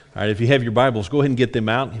All right, if you have your Bibles, go ahead and get them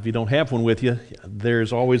out. If you don't have one with you,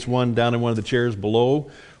 there's always one down in one of the chairs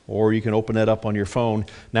below, or you can open that up on your phone.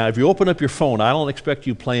 Now, if you open up your phone, I don't expect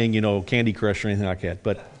you playing, Candy Crush or anything like that,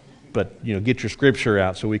 but get your scripture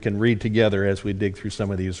out so we can read together as we dig through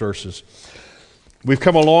some of these verses. We've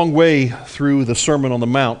come a long way through the Sermon on the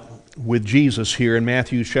Mount with Jesus here in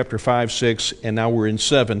Matthew chapter 5, 6, and now we're in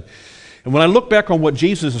 7. And when I look back on what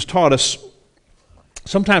Jesus has taught us,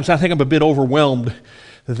 sometimes I think I'm a bit overwhelmed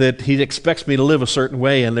that he expects me to live a certain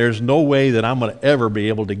way, and there's no way that I'm going to ever be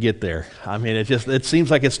able to get there. I mean, it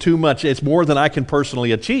seems like it's too much. It's more than I can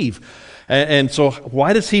personally achieve. And so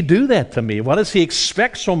why does he do that to me? Why does he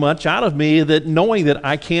expect so much out of me that knowing that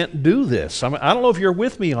I can't do this? I don't know if you're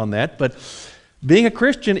with me on that, but being a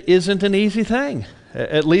Christian isn't an easy thing,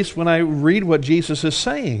 at least when I read what Jesus is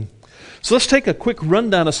saying. So let's take a quick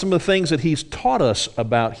rundown of some of the things that he's taught us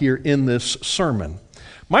about here in this sermon.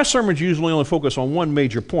 My sermons usually only focus on one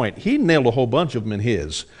major point. He nailed a whole bunch of them in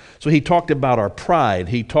his. So he talked about our pride.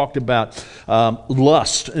 He talked about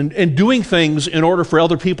lust and doing things in order for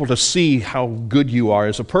other people to see how good you are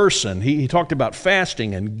as a person. He talked about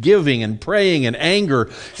fasting and giving and praying and anger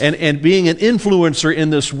and being an influencer in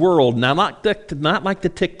this world. Now, not like the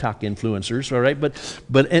TikTok influencers, all right,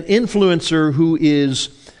 but an influencer who is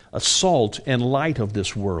a salt and light of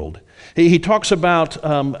this world. He talks about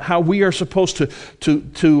how we are supposed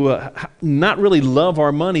to not really love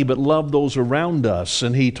our money, but love those around us.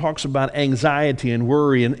 And he talks about anxiety and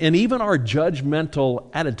worry and even our judgmental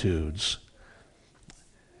attitudes.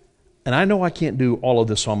 And I know I can't do all of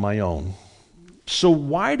this on my own. So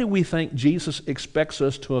why do we think Jesus expects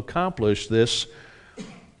us to accomplish this?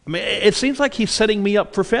 I mean, it seems like he's setting me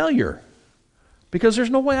up for failure because there's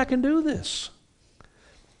no way I can do this.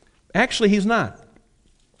 Actually, he's not.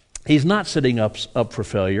 He's not setting up for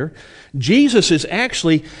failure. Jesus is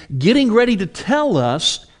actually getting ready to tell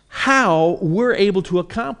us how we're able to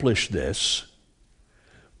accomplish this,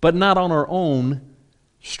 but not on our own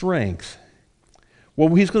strength. What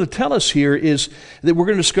he's going to tell us here is that we're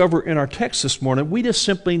going to discover in our text this morning, we just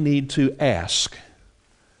simply need to ask,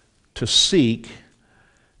 to seek,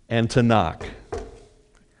 and to knock.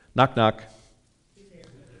 Knock, knock.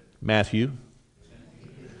 Matthew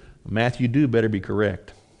do better be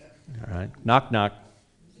correct. All right. Knock, knock.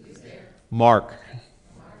 Mark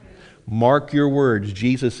your words.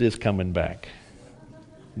 Jesus is coming back.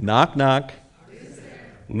 Knock, knock.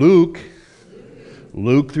 Luke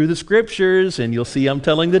through the scriptures, and you'll see I'm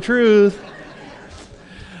telling the truth.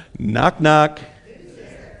 Knock, knock.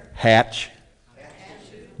 Hatch.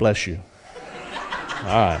 Bless you. All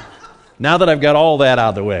right. Now that I've got all that out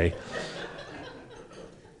of the way.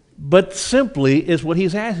 But simply is what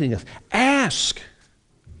he's asking us. Ask.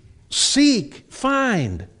 Seek,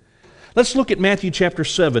 find. Let's look at Matthew chapter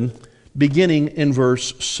 7, beginning in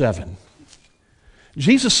verse 7.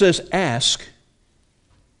 Jesus says, ask,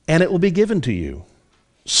 and it will be given to you.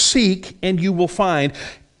 Seek, and you will find.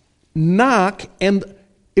 Knock, and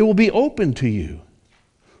it will be open to you.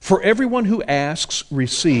 For everyone who asks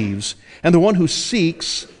receives, and the one who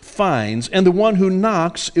seeks finds, and the one who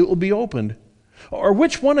knocks it will be opened. Or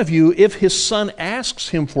which one of you, if his son asks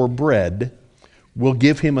him for bread, will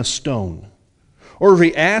give him a stone? Or if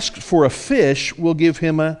he asks for a fish, will give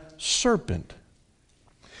him a serpent?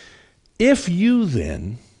 If you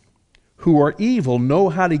then, who are evil, know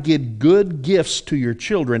how to give good gifts to your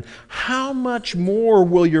children, how much more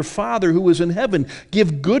will your Father who is in heaven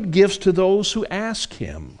give good gifts to those who ask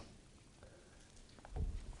him?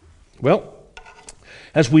 Well,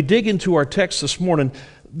 as we dig into our text this morning,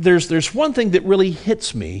 there's one thing that really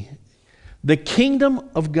hits me. The kingdom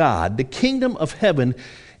of God, the kingdom of heaven,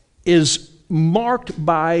 is marked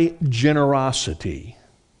by generosity.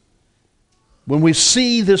 When we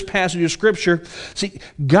see this passage of Scripture, see,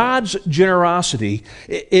 God's generosity,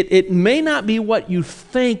 it may not be what you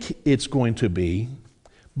think it's going to be,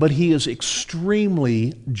 but He is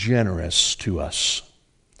extremely generous to us.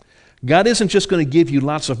 God isn't just going to give you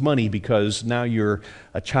lots of money because now you're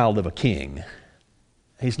a child of a king.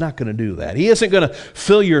 He's not going to do that. He isn't going to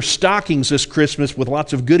fill your stockings this Christmas with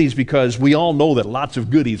lots of goodies because we all know that lots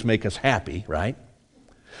of goodies make us happy, right?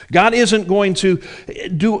 God isn't going to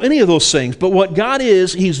do any of those things. But what God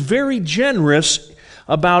is, He's very generous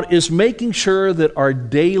about is making sure that our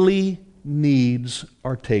daily needs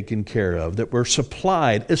are taken care of, that we're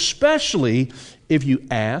supplied, especially if you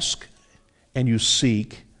ask and you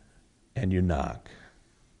seek and you knock.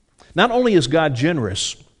 Not only is God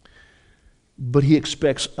generous, but He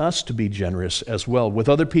expects us to be generous as well with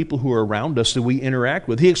other people who are around us that we interact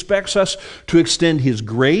with. He expects us to extend His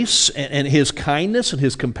grace and His kindness and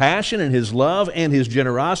His compassion and His love and His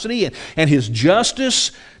generosity and His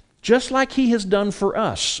justice just like He has done for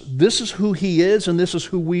us. This is who He is, and this is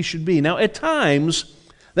who we should be. Now, at times,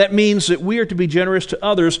 that means that we are to be generous to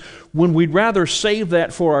others when we'd rather save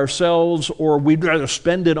that for ourselves or we'd rather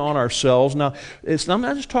spend it on ourselves. Now, I'm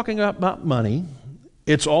not just talking about money.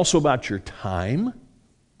 It's also about your time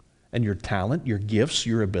and your talent, your gifts,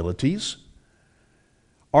 your abilities.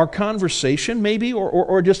 Our conversation, maybe,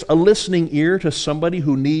 or just a listening ear to somebody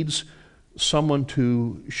who needs someone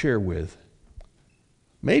to share with.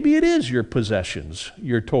 Maybe it is your possessions,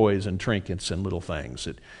 your toys and trinkets and little things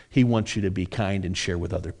that He wants you to be kind and share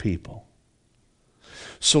with other people.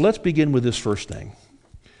 So let's begin with this first thing.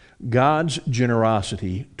 God's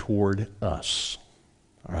generosity toward us.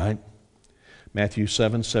 All right? Matthew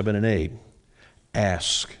 7, 7 and 8.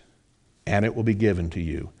 Ask, and it will be given to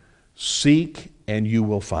you. Seek, and you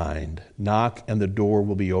will find. Knock, and the door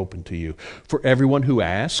will be opened to you. For everyone who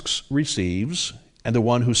asks receives, and the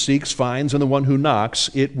one who seeks finds, and the one who knocks,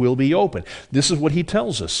 it will be open. This is what He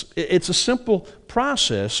tells us. It's a simple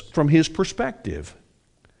process from His perspective.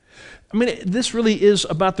 I mean, this really is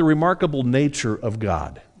about the remarkable nature of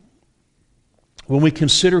God. When we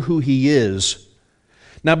consider who He is.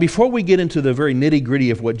 Now, before we get into the very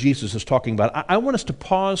nitty-gritty of what Jesus is talking about, I want us to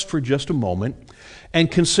pause for just a moment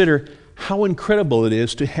and consider how incredible it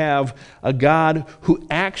is to have a God who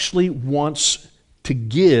actually wants to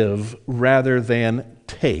give rather than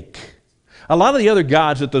take. A lot of the other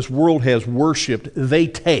gods that this world has worshipped, they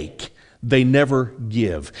take. They never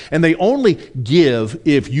give. And they only give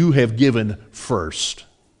if you have given first.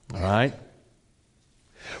 All right?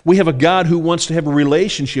 We have a God who wants to have a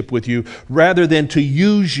relationship with you rather than to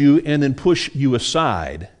use you and then push you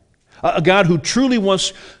aside. A God who truly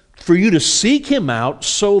wants for you to seek Him out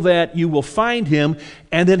so that you will find Him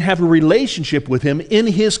and then have a relationship with Him in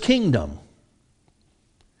His kingdom.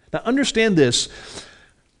 Now understand this.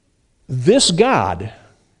 This God,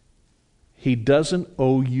 He doesn't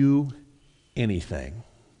owe you anything.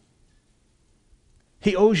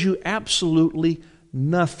 He owes you absolutely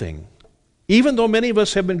nothing. Even though many of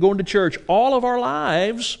us have been going to church all of our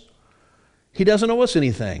lives, He doesn't owe us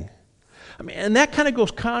anything. I mean, and that kind of goes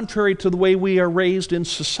contrary to the way we are raised in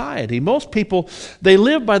society. Most people, they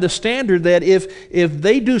live by the standard that if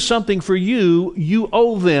they do something for you, you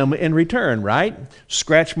owe them in return, right?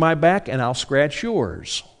 Scratch my back and I'll scratch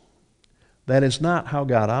yours. That is not how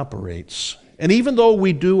God operates. And even though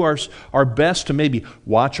we do our best to maybe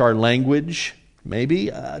watch our language, maybe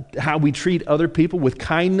how we treat other people with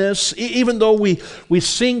kindness, even though we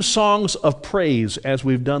sing songs of praise as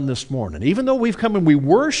we've done this morning, even though we've come and we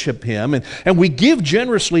worship Him and we give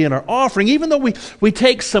generously in our offering, even though we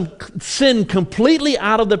take some sin completely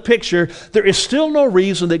out of the picture, there is still no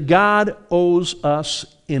reason that God owes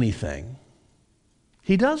us anything.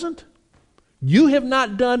 He doesn't. You have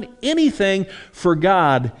not done anything for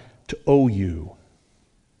God to owe you.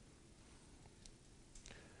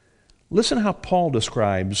 Listen how Paul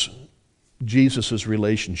describes Jesus'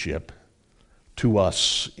 relationship to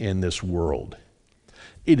us in this world.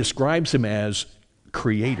 He describes Him as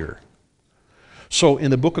creator. So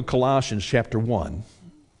in the book of Colossians chapter 1,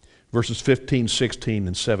 verses 15, 16,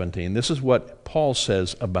 and 17, this is what Paul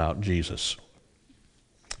says about Jesus.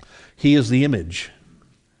 He is the image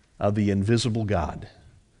of the invisible God,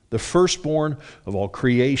 the firstborn of all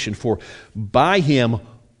creation. For by Him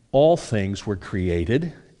all things were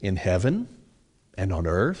created, in heaven and on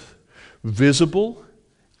earth, visible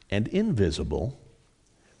and invisible,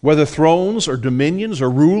 whether thrones or dominions or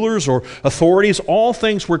rulers or authorities, all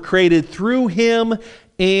things were created through Him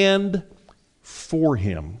and for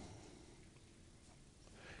Him.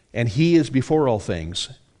 And He is before all things.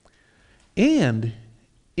 And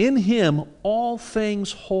in Him all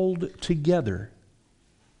things hold together.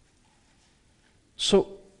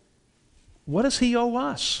 So, what does He owe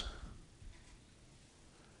us?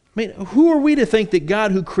 I mean, who are we to think that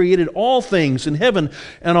God, who created all things in heaven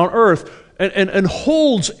and on earth and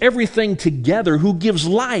holds everything together, who gives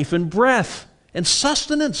life and breath and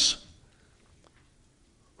sustenance,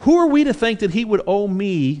 who are we to think that He would owe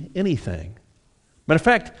me anything? Matter of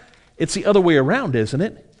fact, it's the other way around, isn't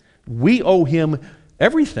it? We owe Him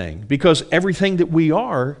everything because everything that we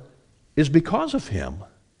are is because of Him.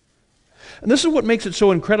 And this is what makes it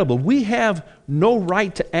so incredible. We have no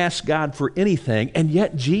right to ask God for anything, and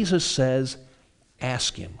yet Jesus says,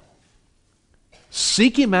 ask Him.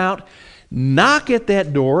 Seek Him out, knock at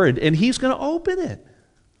that door, and He's going to open it.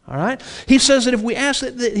 All right? He says that if we ask,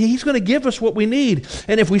 that He's going to give us what we need.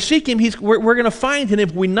 And if we seek Him, we're going to find Him.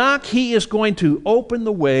 If we knock, He is going to open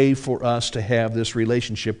the way for us to have this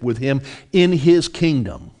relationship with Him in His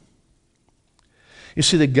kingdom. You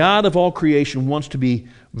see, the God of all creation wants to be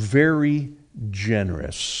very,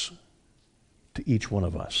 generous to each one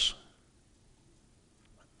of us.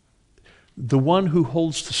 The one who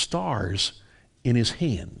holds the stars in his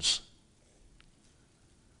hands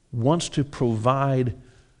wants to provide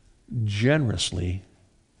generously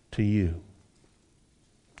to you.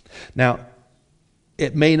 Now,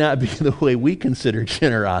 it may not be the way we consider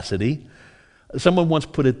generosity. Someone once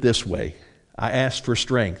put it this way: I asked for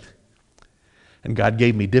strength, and God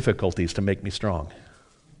gave me difficulties to make me strong.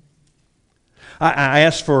 I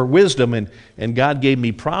asked for wisdom, and God gave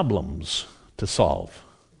me problems to solve.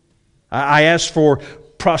 I asked for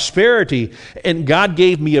prosperity, and God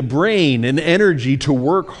gave me a brain and energy to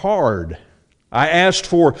work hard. I asked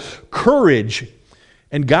for courage,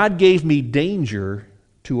 and God gave me danger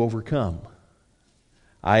to overcome.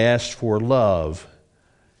 I asked for love,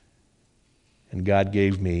 and God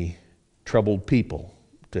gave me troubled people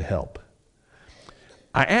to help.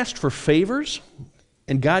 I asked for favors,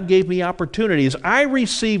 and God gave me opportunities. I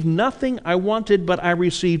received nothing I wanted, but I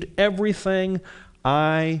received everything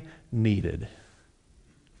I needed.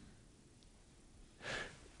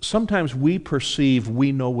 Sometimes we perceive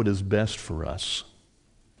we know what is best for us,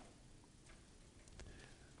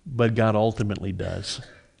 but God ultimately does.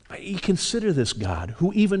 You consider this God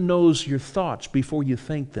who even knows your thoughts before you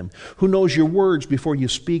think them, who knows your words before you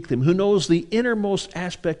speak them, who knows the innermost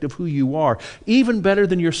aspect of who you are, even better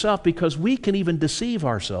than yourself, because we can even deceive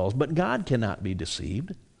ourselves, but God cannot be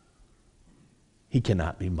deceived. He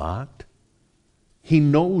cannot be mocked. He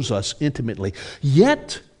knows us intimately.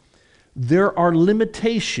 Yet, there are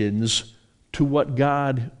limitations to what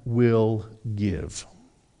God will give.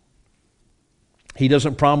 He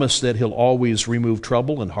doesn't promise that He'll always remove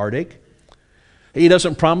trouble and heartache. He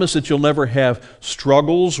doesn't promise that you'll never have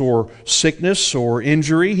struggles or sickness or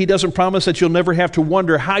injury. He doesn't promise that you'll never have to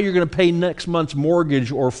wonder how you're going to pay next month's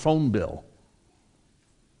mortgage or phone bill.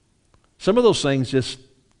 Some of those things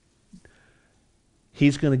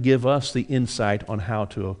He's going to give us the insight on how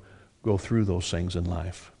to go through those things in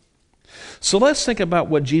life. So let's think about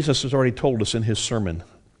what Jesus has already told us in His sermon.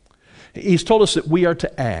 He's told us that we are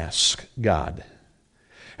to ask God.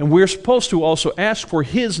 And we're supposed to also ask for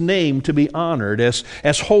His name to be honored as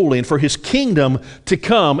holy, and for His kingdom to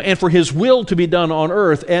come, and for His will to be done on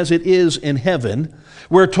earth as it is in heaven.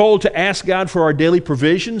 We're told to ask God for our daily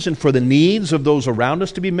provisions and for the needs of those around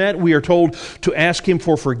us to be met. We are told to ask Him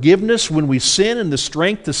for forgiveness when we sin and the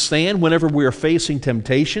strength to stand whenever we are facing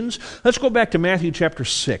temptations. Let's go back to Matthew chapter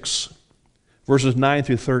 6, verses 9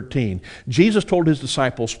 through 13. Jesus told His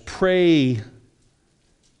disciples, "Pray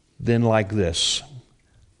then like this: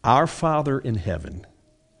 Our Father in heaven,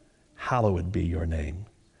 hallowed be your name.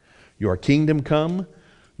 Your kingdom come,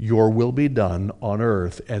 your will be done on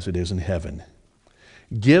earth as it is in heaven.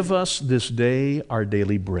 Give us this day our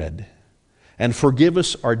daily bread, and forgive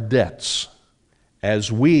us our debts,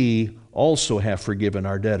 as we also have forgiven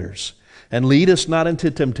our debtors. And lead us not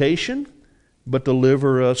into temptation, but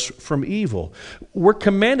deliver us from evil." We're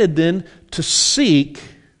commanded then to seek,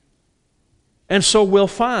 and so we'll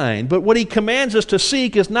find. But what He commands us to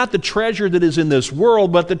seek is not the treasure that is in this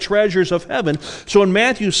world, but the treasures of heaven. So in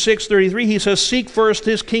Matthew 6:33, He says, "Seek first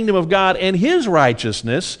His kingdom of God and His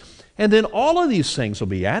righteousness, and then all of these things will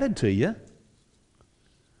be added to you."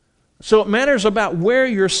 So it matters about where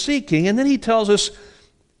you're seeking. And then He tells us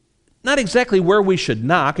not exactly where we should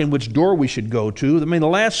knock and which door we should go to. I mean, the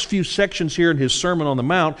last few sections here in His Sermon on the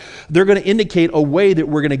Mount, they're going to indicate a way that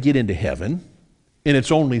we're going to get into heaven. And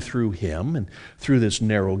it's only through Him and through this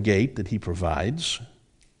narrow gate that He provides.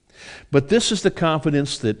 But this is the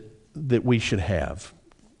confidence that we should have.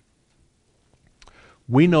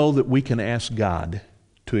 We know that we can ask God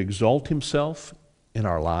to exalt Himself in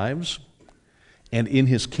our lives and in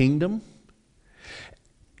His kingdom,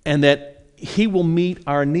 and that He will meet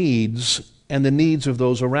our needs and the needs of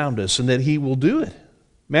those around us, and that He will do it.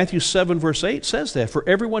 Matthew 7 verse 8 says that, "For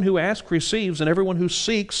everyone who asks receives, and everyone who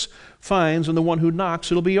seeks finds, and the one who knocks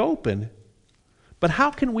it'll be open." But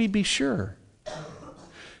how can we be sure?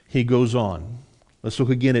 He goes on. Let's look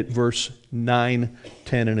again at verse 9,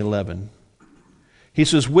 10, and 11. He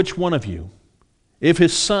says, "Which one of you, if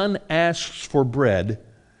his son asks for bread,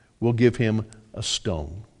 will give him a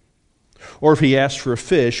stone? Or if he asks for a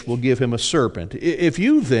fish, will give him a serpent? If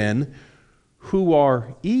you then, who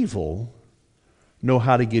are evil, know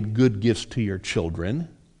how to give good gifts to your children,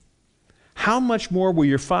 how much more will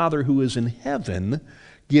your Father who is in heaven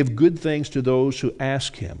give good things to those who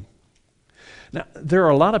ask Him?" Now, there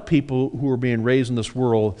are a lot of people who are being raised in this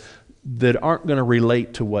world that aren't going to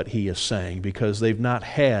relate to what He is saying because they've not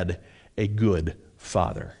had a good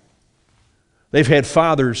father. They've had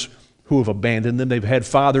fathers who have abandoned them. They've had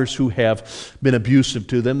fathers who have been abusive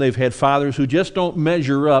to them. They've had fathers who just don't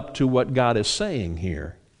measure up to what God is saying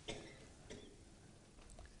here.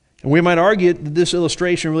 And we might argue that this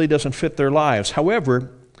illustration really doesn't fit their lives.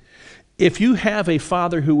 However, if you have a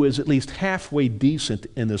father who is at least halfway decent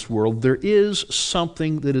in this world, there is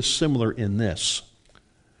something that is similar in this.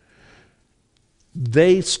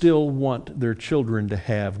 They still want their children to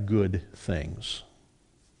have good things.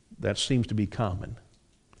 That seems to be common.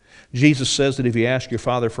 Jesus says that if you ask your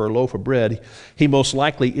father for a loaf of bread, he most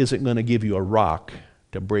likely isn't going to give you a rock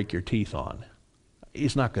to break your teeth on.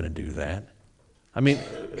 He's not going to do that. I mean,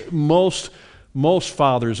 most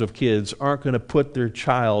fathers of kids aren't going to put their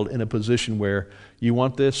child in a position where you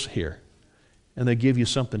want this here, and they give you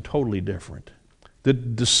something totally different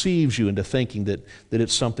that deceives you into thinking that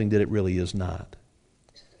it's something that it really is not.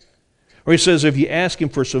 Or he says if you ask him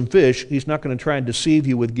for some fish, he's not going to try and deceive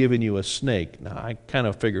you with giving you a snake. Now, I kind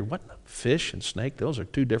of figured, what, fish and snake? Those are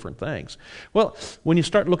two different things. Well, when you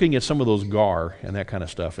start looking at some of those gar and that kind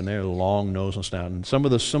of stuff, and they're long nose and snout, and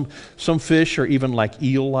some fish are even like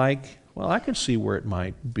eel-like, well, I can see where it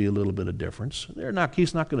might be a little bit of difference.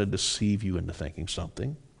 He's not going to deceive you into thinking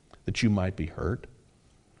something that you might be hurt.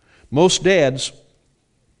 Most dads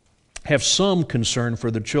have some concern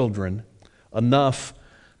for their children, enough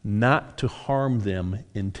not to harm them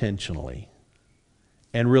intentionally,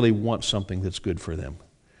 and really want something that's good for them.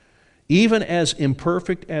 Even as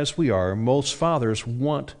imperfect as we are, most fathers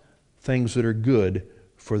want things that are good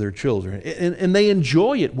for their children. And they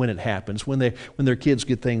enjoy it when it happens, when their kids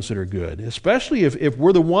get things that are good, especially if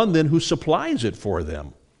we're the one then who supplies it for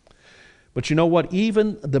them. But you know what?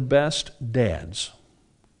 Even the best dads,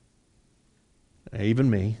 even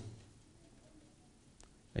me,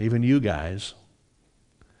 even you guys,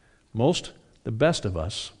 the best of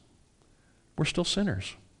us, we're still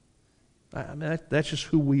sinners. I mean, that's just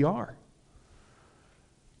who we are.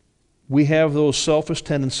 We have those selfish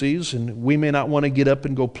tendencies, and we may not want to get up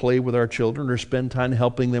and go play with our children or spend time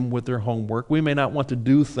helping them with their homework. We may not want to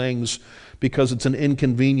do things because it's an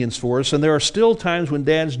inconvenience for us. And there are still times when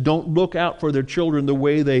dads don't look out for their children the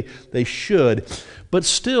way they should. But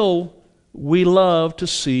still, we love to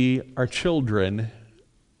see our children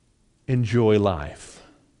enjoy life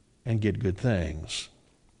and get good things.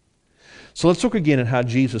 So let's look again at how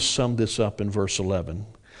Jesus summed this up in verse 11.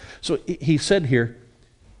 So he said here,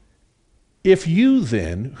 if you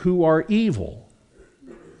then, who are evil,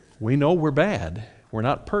 we know we're bad, we're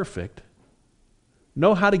not perfect,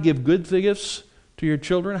 know how to give good gifts to your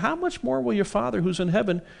children, how much more will your Father who's in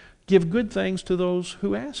heaven give good things to those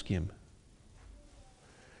who ask him?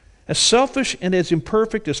 As selfish and as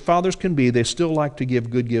imperfect as fathers can be, they still like to give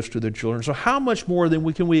good gifts to their children. So how much more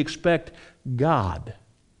then can we expect God,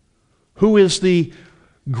 who is the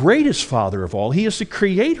greatest Father of all? He is the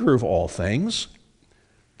creator of all things,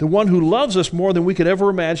 the one who loves us more than we could ever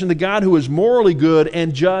imagine, the God who is morally good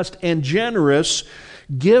and just and generous,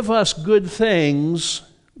 give us good things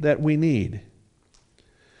that we need.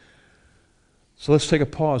 So let's take a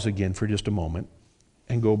pause again for just a moment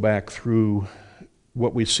and go back through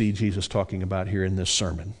what we see Jesus talking about here in this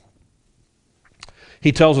sermon.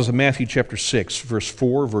 He tells us in Matthew chapter 6, verse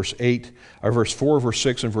 4, verse 8, or verse 4, verse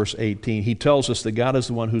 6, and verse 18, he tells us that God is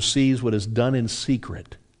the one who sees what is done in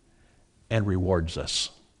secret and rewards us.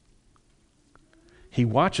 He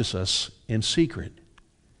watches us in secret.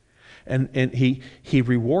 And he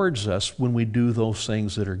rewards us when we do those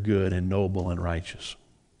things that are good and noble and righteous.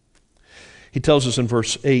 He tells us in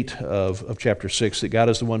verse 8 of chapter 6 that God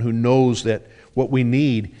is the one who knows that what we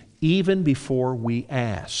need even before we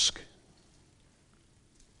ask.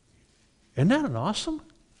 Isn't that an awesome?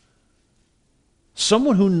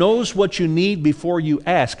 Someone who knows what you need before you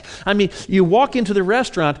ask. I mean, you walk into the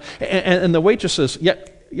restaurant and the waitress says, yeah,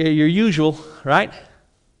 your usual, right?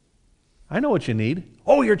 I know what you need.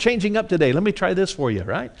 Oh, you're changing up today. Let me try this for you,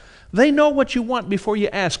 right? They know what you want before you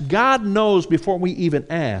ask. God knows before we even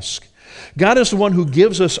ask. God is the one who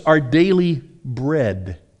gives us our daily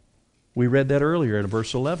bread. We read that earlier in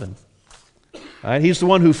verse 11. Right? He's the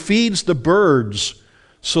one who feeds the birds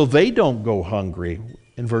so they don't go hungry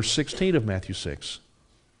in verse 16 of Matthew 6.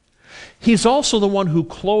 He's also the one who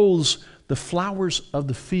clothes the flowers of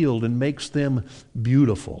the field and makes them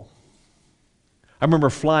beautiful. I remember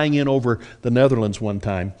flying in over the Netherlands one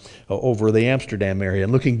time, over the Amsterdam area,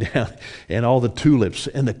 and looking down and all the tulips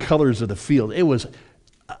and the colors of the field. It was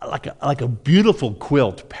like a beautiful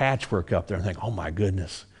quilt patchwork up there. I think, oh my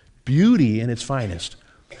goodness, beauty in its finest.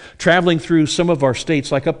 Traveling through some of our states,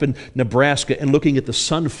 like up in Nebraska, and looking at the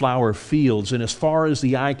sunflower fields, and as far as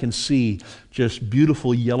the eye can see, just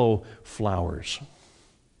beautiful yellow flowers.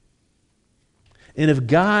 And if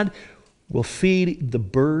God will feed the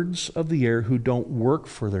birds of the air who don't work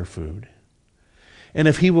for their food, and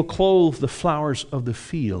if he will clothe the flowers of the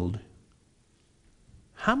field,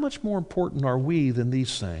 how much more important are we than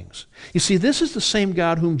these things? You see, this is the same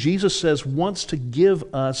God whom Jesus says wants to give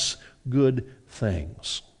us good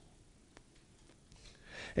things.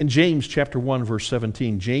 In James chapter 1, verse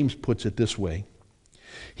 17, James puts it this way.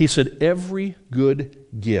 He said, every good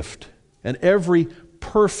gift and every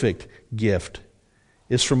perfect gift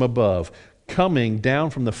is from above, coming down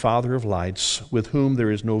from the Father of lights, with whom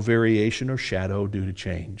there is no variation or shadow due to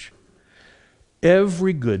change.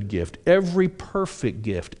 Every good gift, every perfect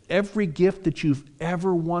gift, every gift that you've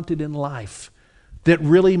ever wanted in life that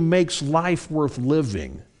really makes life worth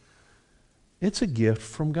living, it's a gift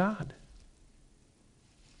from God.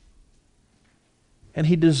 And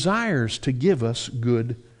He desires to give us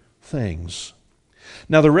good things.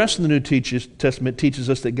 Now, the rest of the New Testament teaches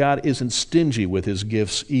us that God isn't stingy with His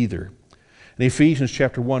gifts either. In Ephesians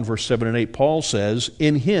chapter 1, verse 7 and 8, Paul says,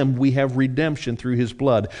 in Him we have redemption through His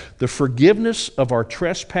blood, the forgiveness of our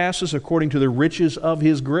trespasses according to the riches of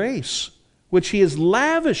His grace, which He has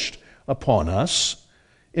lavished upon us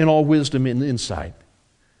in all wisdom and insight.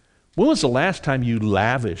 When was the last time you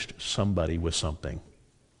lavished somebody with something?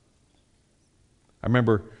 I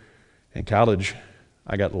remember in college,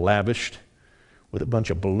 I got lavished with a bunch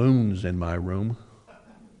of balloons in my room.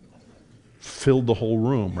 Filled the whole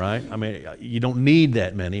room, right? I mean, you don't need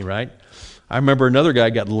that many, right? I remember another guy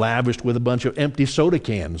got lavished with a bunch of empty soda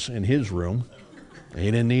cans in his room. He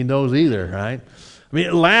didn't need those either, right? I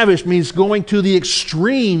mean, lavish means going to the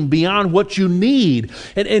extreme beyond what you need.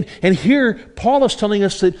 And here, Paul is telling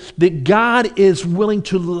us that God is willing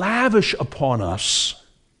to lavish upon us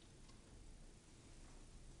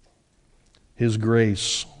His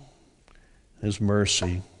grace, His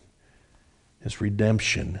mercy, His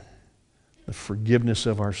redemption, the forgiveness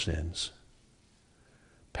of our sins,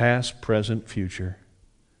 past, present, future,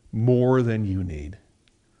 more than you need.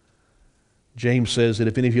 James says that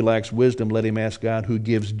if any of you lacks wisdom, let him ask God, who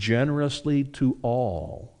gives generously to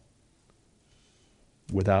all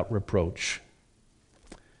without reproach,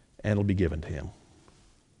 and it'll be given to him.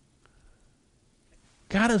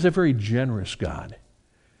 God is a very generous God.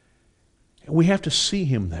 And we have to see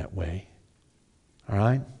Him that way. All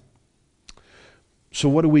right? So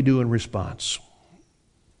what do we do in response?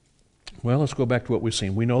 Well, let's go back to what we've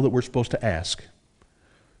seen. We know that we're supposed to ask.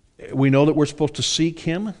 We know that we're supposed to seek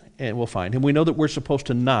Him, and we'll find Him. We know that we're supposed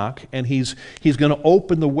to knock, and He's going to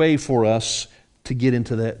open the way for us to get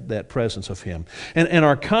into that presence of Him. And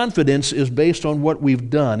our confidence is based on what we've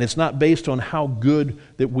done. It's not based on how good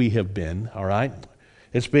that we have been, all right?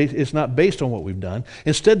 It's not based on what we've done.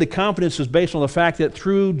 Instead, the confidence is based on the fact that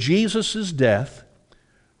through Jesus' death,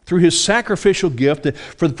 through His sacrificial gift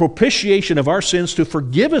for the propitiation of our sins to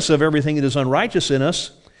forgive us of everything that is unrighteous in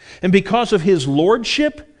us, and because of His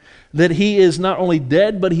lordship, that He is not only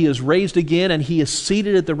dead, but He is raised again, and He is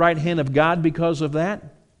seated at the right hand of God because of that,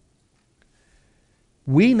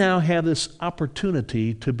 we now have this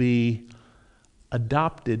opportunity to be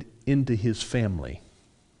adopted into His family.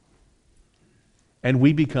 And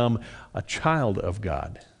we become a child of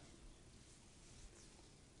God.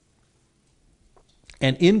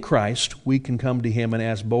 And in Christ, we can come to Him and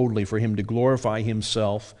ask boldly for Him to glorify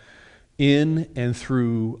Himself in and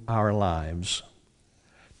through our lives.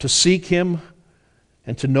 To seek Him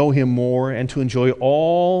and to know Him more and to enjoy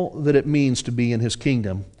all that it means to be in His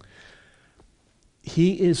kingdom.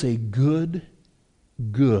 He is a good,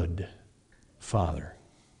 good Father.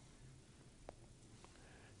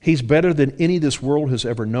 He's better than any this world has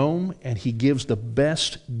ever known, and He gives the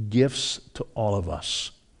best gifts to all of us.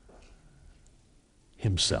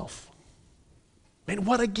 Himself. Man,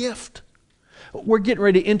 what a gift. We're getting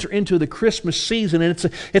ready to enter into the Christmas season, and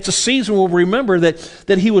it's a season where we remember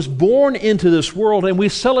that He was born into this world, and we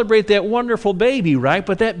celebrate that wonderful baby, right?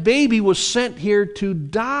 But that baby was sent here to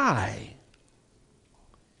die.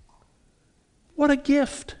 What a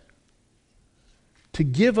gift. To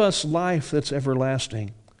give us life that's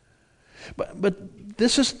everlasting. But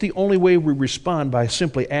this isn't the only way we respond, by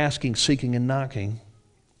simply asking, seeking, and knocking.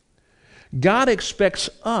 God expects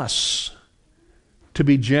us to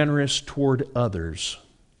be generous toward others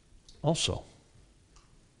also.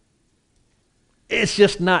 It's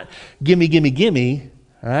just not gimme, gimme, gimme,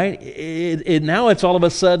 right? Now it's all of a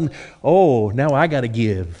sudden, oh, now I got to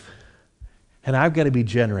give. And I've got to be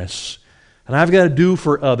generous. And I've got to do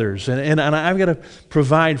for others. And I've got to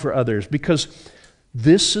provide for others. Because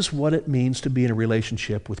this is what it means to be in a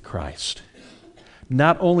relationship with Christ.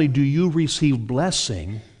 Not only do you receive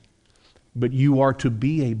blessing, but you are to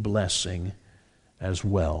be a blessing as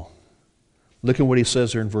well. Look at what he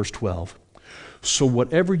says there in verse 12. So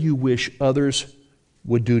whatever you wish others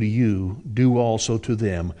would do to you, do also to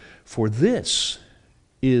them. For this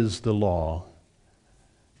is the law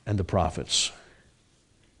and the prophets.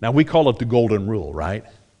 Now we call it the golden rule, right?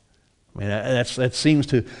 I mean, that seems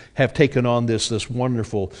to have taken on this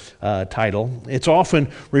wonderful title. It's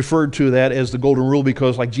often referred to that as the golden rule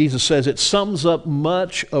because, like Jesus says, it sums up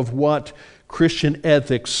much of what Christian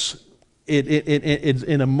ethics, it's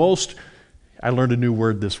in a most, I learned a new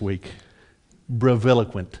word this week,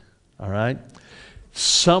 breviloquent, all right?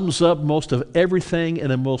 Sums up most of everything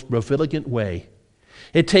in a most breviloquent way.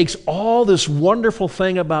 It takes all this wonderful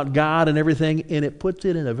thing about God and everything, and it puts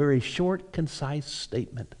it in a very short, concise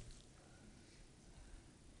statement.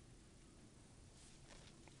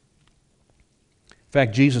 In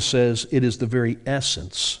fact, Jesus says it is the very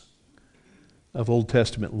essence of Old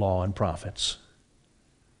Testament law and prophets.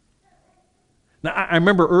 Now, I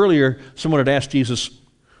remember earlier someone had asked Jesus,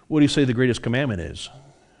 what do you say the greatest commandment is?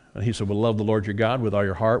 And he said, well, love the Lord your God with all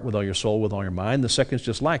your heart, with all your soul, with all your mind. The second is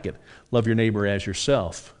just like it. Love your neighbor as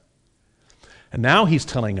yourself. And now he's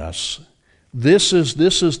telling us this is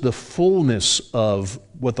the fullness of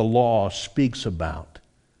what the law speaks about.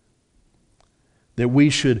 That we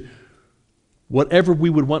should, whatever we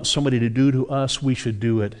would want somebody to do to us, we should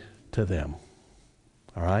do it to them.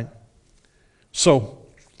 All right? So,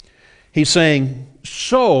 he's saying,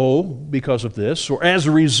 so, because of this, or as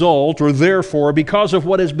a result, or therefore, because of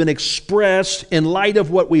what has been expressed in light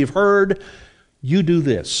of what we've heard, you do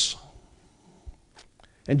this.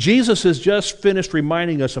 And Jesus has just finished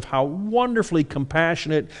reminding us of how wonderfully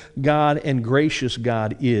compassionate God and gracious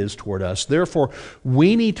God is toward us. Therefore,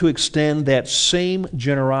 we need to extend that same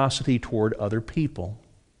generosity toward other people.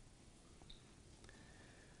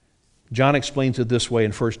 John explains it this way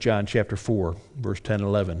in 1 John chapter 4, verse 10 and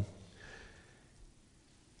 11.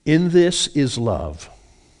 In this is love,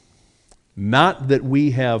 not that we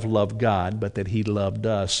have loved God, but that He loved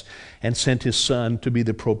us and sent His Son to be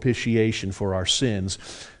the propitiation for our sins.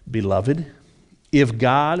 Beloved, if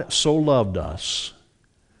God so loved us,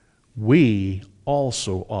 we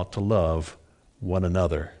also ought to love one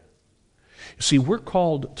another. You see, we're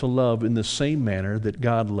called to love in the same manner that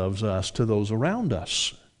God loves us to those around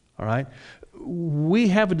us. All right? We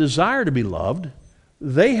have a desire to be loved.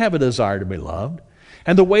 They have a desire to be loved.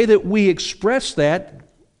 And the way that we express that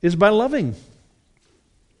is by loving.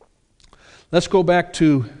 Let's go back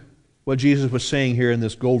to what Jesus was saying here in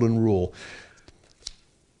this golden rule.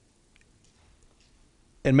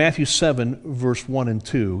 In Matthew 7, verse 1 and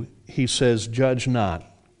 2, he says, judge not,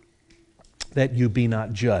 that you be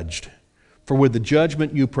not judged. For with the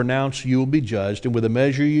judgment you pronounce, you will be judged, and with the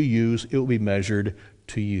measure you use, it will be measured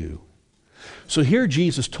to you. So here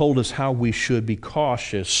Jesus told us how we should be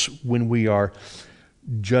cautious when we are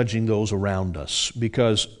judging those around us,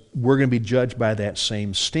 because we're going to be judged by that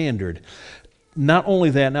same standard. Not only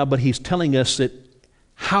that now, but he's telling us that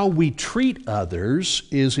how we treat others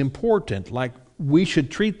is important. Like we should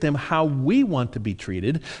treat them how we want to be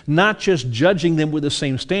treated, not just judging them with the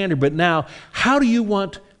same standard, but now, how do you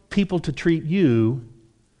want people to treat you?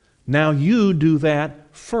 Now you do that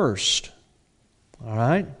first. All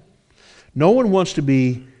right? No one wants to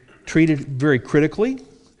be treated very critically.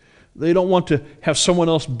 They don't want to have someone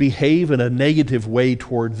else behave in a negative way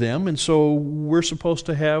toward them, and so we're supposed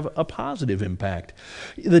to have a positive impact.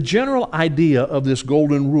 The general idea of this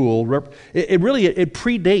golden rule, it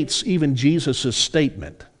predates even Jesus'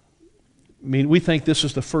 statement. I mean, we think this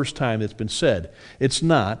is the first time it's been said. It's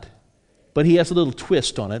not, but he has a little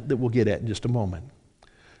twist on it that we'll get at in just a moment.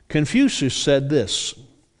 Confucius said this,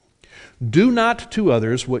 do not to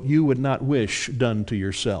others what you would not wish done to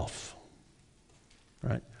yourself.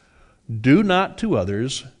 Right? Do not to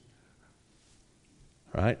others,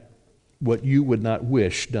 right, what you would not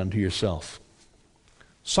wish done to yourself.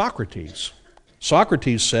 Socrates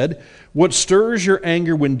said, what stirs your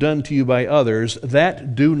anger when done to you by others,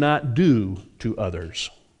 that do not do to others.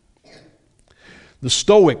 The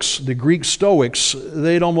Stoics, the Greek Stoics,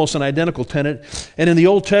 they had almost an identical tenet. And in the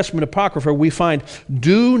Old Testament Apocrypha, we find,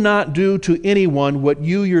 do not do to anyone what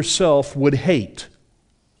you yourself would hate.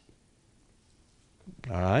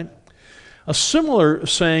 All right? A similar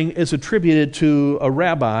saying is attributed to a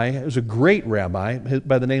rabbi, it was a great rabbi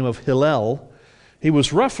by the name of Hillel. He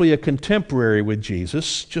was roughly a contemporary with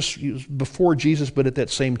Jesus, just before Jesus, but at that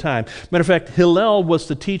same time. Matter of fact, Hillel was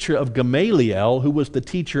the teacher of Gamaliel, who was the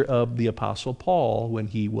teacher of the Apostle Paul when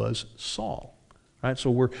he was Saul. Right? So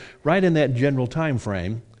we're right in that general time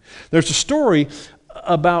frame. There's a story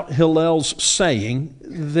about Hillel's saying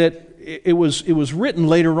that it was written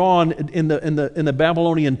later on in the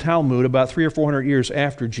Babylonian Talmud about 300 or 400 years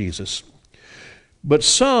after Jesus. But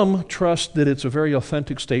some trust that it's a very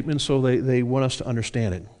authentic statement, so they want us to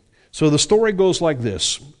understand it. So the story goes like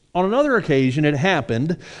this. On another occasion, it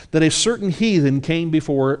happened that a certain heathen came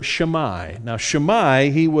before Shammai. Now, Shammai,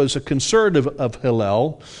 he was a conservative of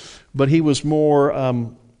Hillel, but he was more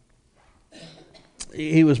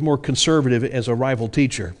conservative as a rival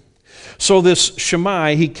teacher. So this Shammai,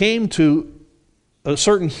 a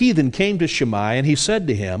certain heathen came to Shammai, and he said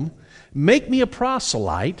to him, "Make me a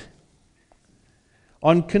proselyte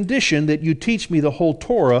on condition that you teach me the whole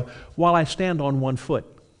Torah while I stand on one foot."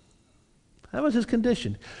 That was his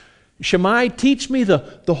condition. Shammai, teach me the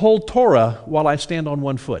whole Torah while I stand on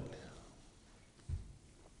one foot.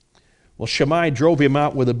 Well, Shammai drove him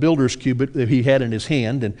out with a builder's cubit that he had in his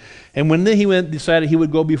hand, and when he decided he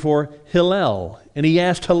would go before Hillel, and he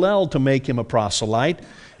asked Hillel to make him a proselyte,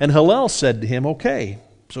 and Hillel said to him, "Okay."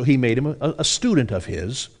 So he made him a student of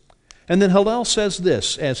his. And then Hillel says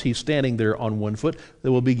this, as he's standing there on one foot,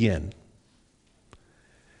 that will begin.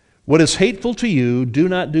 "What is hateful to you, do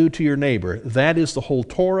not do to your neighbor. That is the whole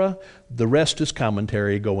Torah. The rest is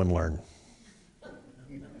commentary. Go and learn."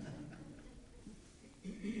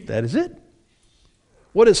 That is it.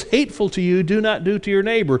 What is hateful to you, do not do to your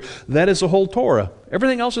neighbor. That is the whole Torah.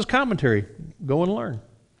 Everything else is commentary. Go and learn.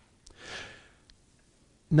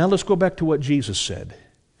 Now let's go back to what Jesus said.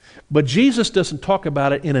 But Jesus doesn't talk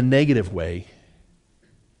about it in a negative way.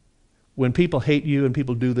 When people hate you and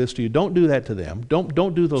people do this to you, don't do that to them. Don't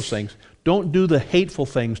do those things. Don't do the hateful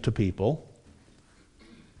things to people.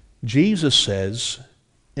 Jesus says,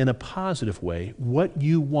 in a positive way, what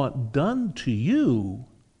you want done to you,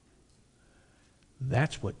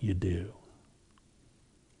 that's what you do.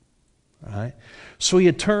 All right? So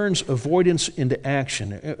he turns avoidance into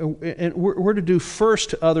action. And we're to do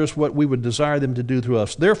first to others what we would desire them to do to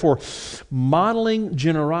us. Therefore, modeling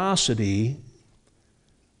generosity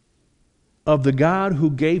of the God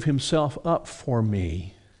who gave himself up for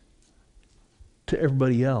me to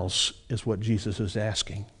everybody else is what Jesus is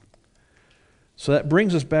asking. So that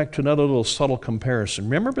brings us back to another little subtle comparison.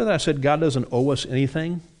 Remember that I said God doesn't owe us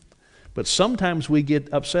anything? But sometimes we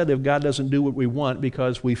get upset if God doesn't do what we want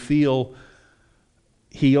because we feel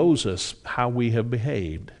he owes us how we have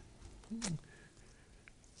behaved.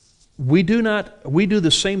 We do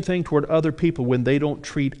the same thing toward other people when they don't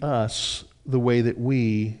treat us the way that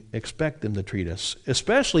we expect them to treat us,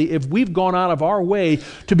 especially if we've gone out of our way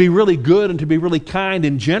to be really good and to be really kind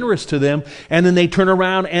and generous to them, and then they turn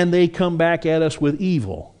around and they come back at us with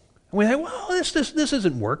evil. And we think, well, this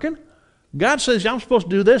isn't working. God says, I'm supposed to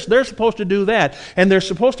do this, they're supposed to do that, and there's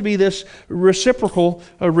supposed to be this reciprocal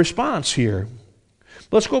response here.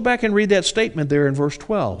 Let's go back and read that statement there in verse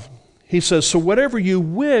 12. He says, "So whatever you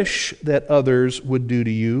wish that others would do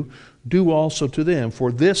to you, do also to them,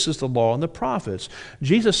 for this is the law and the prophets."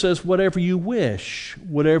 Jesus says, whatever you wish,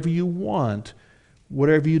 whatever you want,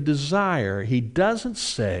 whatever you desire. He doesn't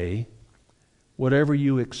say whatever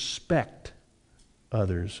you expect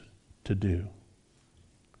others to do.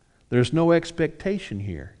 There's no expectation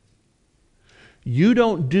here. You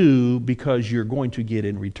don't do because you're going to get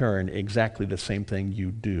in return exactly the same thing you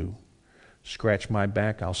do. Scratch my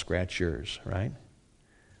back, I'll scratch yours, right?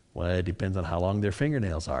 Well, it depends on how long their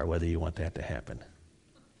fingernails are, whether you want that to happen.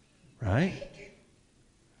 Right?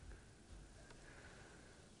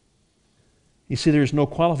 You see, there's no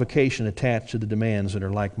qualification attached to the demands that are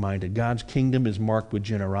like-minded. God's kingdom is marked with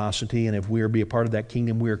generosity, and if we are to be a part of that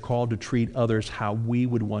kingdom, we are called to treat others how we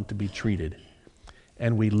would want to be treated.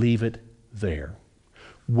 And we leave it there,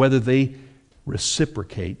 whether they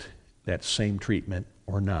reciprocate that same treatment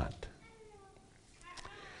or not.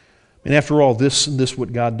 And after all, this is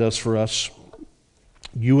what God does for us.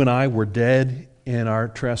 You and I were dead in our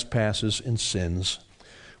trespasses and sins.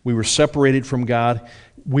 We were separated from God.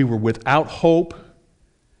 We were without hope.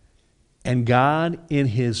 And God, in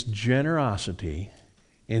His generosity,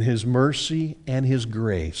 in His mercy and His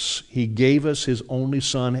grace, He gave us His only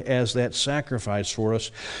Son as that sacrifice for us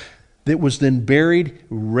that was then buried,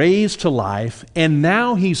 raised to life, and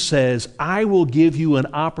now He says, I will give you an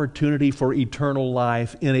opportunity for eternal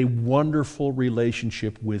life in a wonderful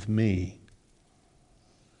relationship with me.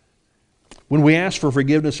 When we ask for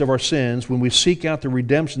forgiveness of our sins, when we seek out the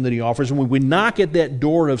redemption that He offers, and when we knock at that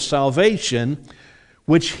door of salvation,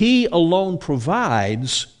 which He alone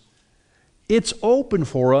provides, it's open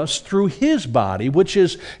for us through His body, which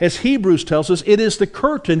is, as Hebrews tells us, it is the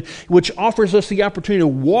curtain which offers us the opportunity to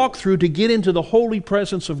walk through to get into the holy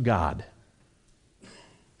presence of God.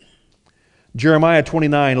 Jeremiah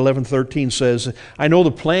 29:11-13 says, I know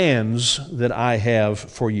the plans that I have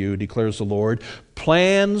for you, declares the Lord,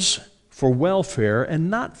 plans for welfare and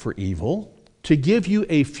not for evil, to give you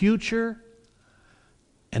a future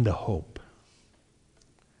and a hope.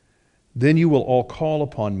 Then you will all call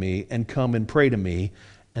upon me and come and pray to me,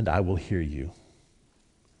 and I will hear you.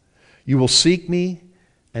 You will seek me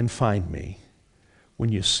and find me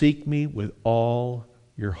when you seek me with all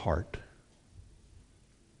your heart.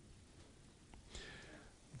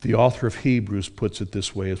 The author of Hebrews puts it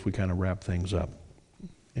this way as we kind of wrap things up.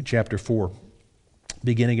 In chapter 4,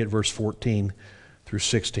 beginning at verse 14 through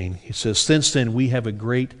 16, he says, "Since then we have a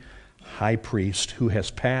great high priest who has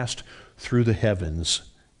passed through the heavens,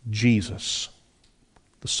 Jesus,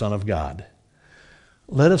 the Son of God.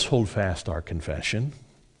 Let us hold fast our confession.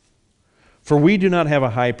 For we do not have a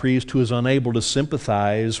high priest who is unable to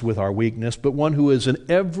sympathize with our weakness, but one who is in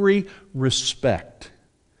every respect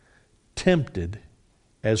tempted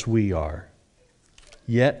as we are,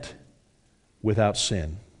 yet without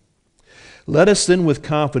sin. Let us then with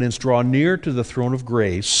confidence draw near to the throne of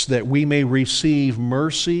grace, that we may receive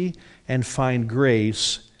mercy and find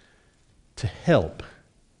grace to help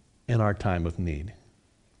in our time of need."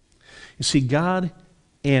 You see, God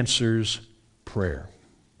answers prayer,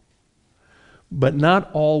 but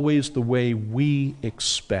not always the way we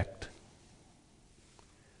expect.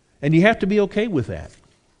 And you have to be okay with that,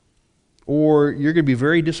 or you're going to be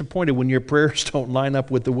very disappointed when your prayers don't line up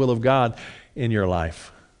with the will of God in your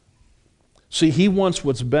life. See, He wants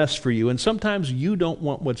what's best for you, and sometimes you don't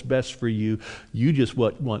want what's best for you. You just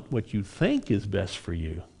want what you think is best for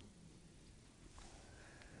you.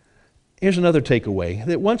 Here's another takeaway,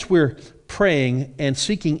 that once we're praying and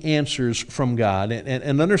seeking answers from God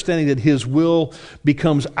and understanding that His will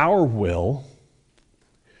becomes our will,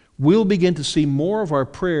 we'll begin to see more of our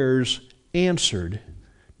prayers answered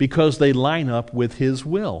because they line up with His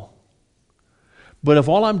will. But if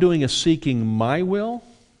all I'm doing is seeking my will,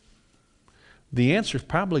 the answer is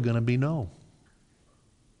probably going to be no.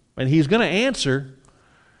 And He's going to answer,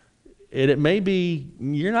 and it may be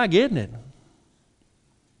you're not getting it.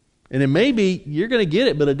 And it may be you're going to get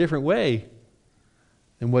it, but a different way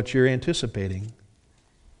than what you're anticipating.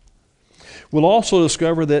 We'll also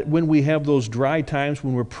discover that when we have those dry times,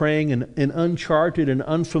 when we're praying in uncharted and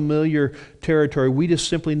unfamiliar territory, we just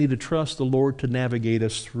simply need to trust the Lord to navigate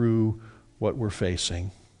us through what we're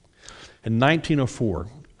facing. In 1904,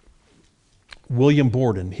 William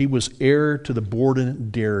Borden, he was heir to the Borden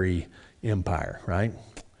Dairy Empire, right?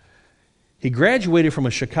 He graduated from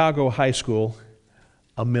a Chicago high school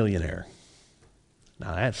a millionaire.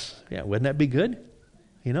 Now wouldn't that be good?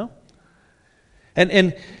 You know?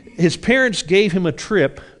 And his parents gave him a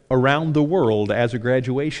trip around the world as a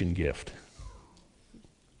graduation gift.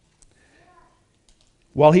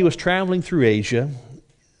 While he was traveling through Asia,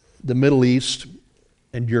 the Middle East,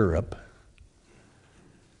 and Europe,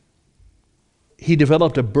 he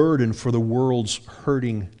developed a burden for the world's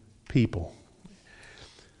hurting people.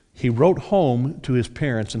 He wrote home to his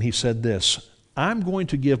parents and he said this, "I'm going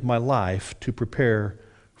to give my life to prepare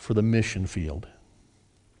for the mission field."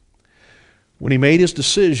 When he made his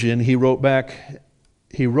decision, he wrote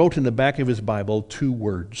in the back of his Bible 2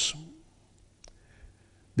 words.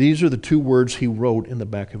 These are the 2 words he wrote in the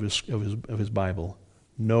back of his Bible.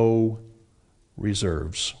 No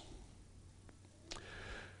reserves.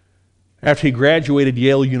 After he graduated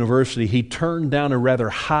Yale University, he turned down a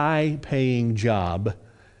rather high-paying job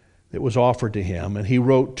that was offered to him, and he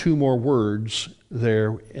wrote 2 more words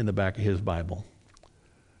there in the back of his Bible.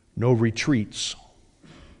 No retreats.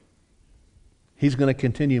 He's going to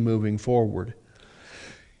continue moving forward.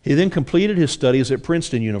 He then completed his studies at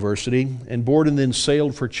Princeton University, and Borden then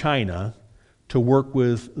sailed for China to work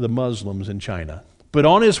with the Muslims in China. But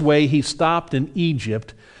on his way, he stopped in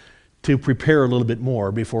Egypt to prepare a little bit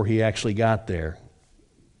more before he actually got there.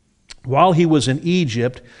 While he was in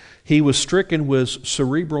Egypt, he was stricken with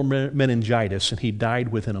cerebral meningitis, and he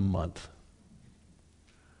died within a month.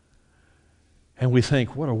 And we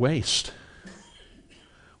think, what a waste.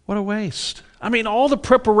 What a waste. I mean, all the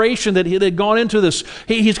preparation that had gone into this,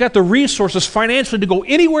 he's got the resources financially to go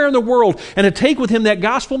anywhere in the world and to take with him that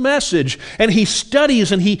gospel message. And he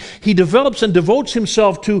studies and he develops and devotes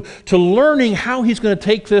himself to learning how he's going to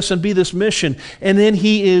take this and be this mission. And then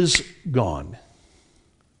he is gone.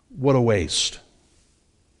 What a waste.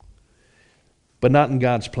 But not in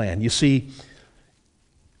God's plan. You see,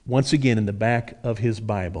 once again in the back of his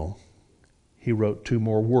Bible, he wrote 2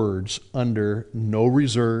 more words under no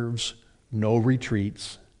reserves, no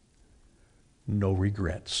retreats, no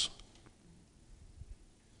regrets.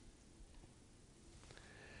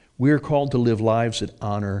 We are called to live lives that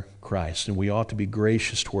honor Christ, and we ought to be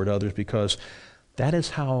gracious toward others because that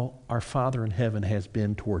is how our Father in heaven has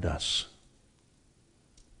been toward us.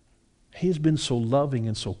 He has been so loving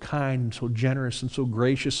and so kind and so generous and so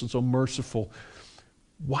gracious and so merciful.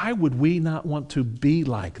 Why would we not want to be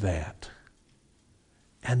like that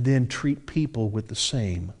and then treat people with the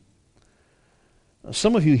same?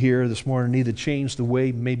 Some of you here this morning need to change the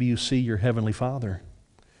way maybe you see your Heavenly Father.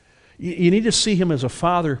 You need to see Him as a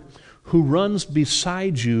Father who runs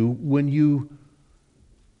beside you when you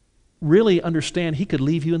really understand He could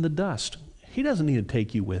leave you in the dust. He doesn't need to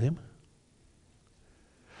take you with Him.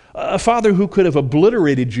 A Father who could have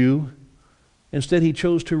obliterated you, instead He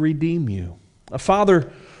chose to redeem you. A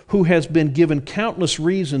Father who has been given countless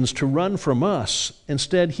reasons to run from us,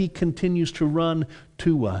 instead He continues to run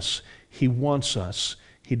to us. He wants us.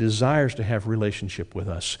 He desires to have relationship with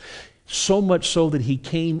us. So much so that He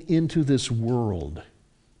came into this world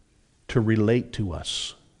to relate to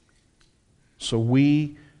us, so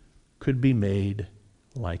we could be made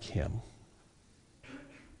like Him.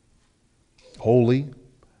 Holy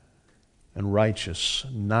and righteous,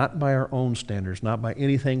 not by our own standards, not by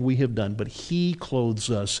anything we have done, but He clothes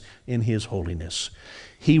us in His holiness.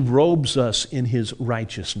 He robes us in His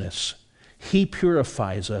righteousness. He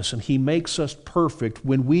purifies us and He makes us perfect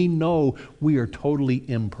when we know we are totally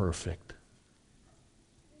imperfect.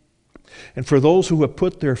 And for those who have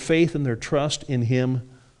put their faith and their trust in Him,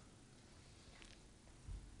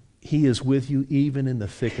 He is with you even in the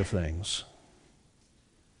thick of things.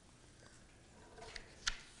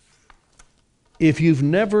 If you've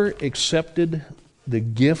never accepted the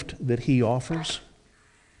gift that He offers,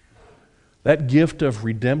 that gift of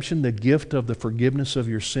redemption, the gift of the forgiveness of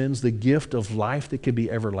your sins, the gift of life that can be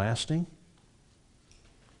everlasting,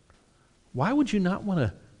 why would you not want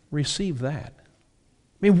to receive that?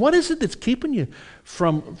 I mean, what is it that's keeping you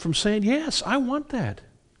from saying, yes, I want that?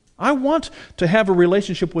 I want to have a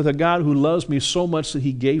relationship with a God who loves me so much that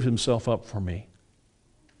He gave Himself up for me.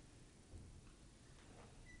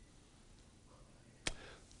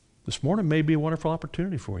 This morning may be a wonderful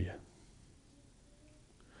opportunity for you.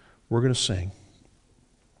 We're going to sing.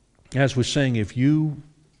 As we sing, if you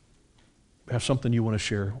have something you want to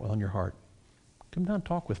share on your heart, come down and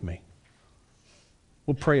talk with me.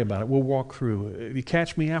 We'll pray about it. We'll walk through. If you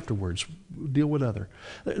catch me afterwards, we'll deal with other.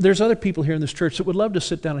 There's other people here in this church that would love to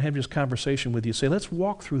sit down and have this conversation with you. Say, let's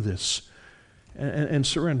walk through this and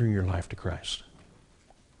surrendering your life to Christ.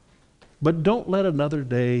 But don't let another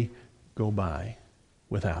day go by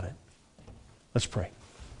without it. Let's pray.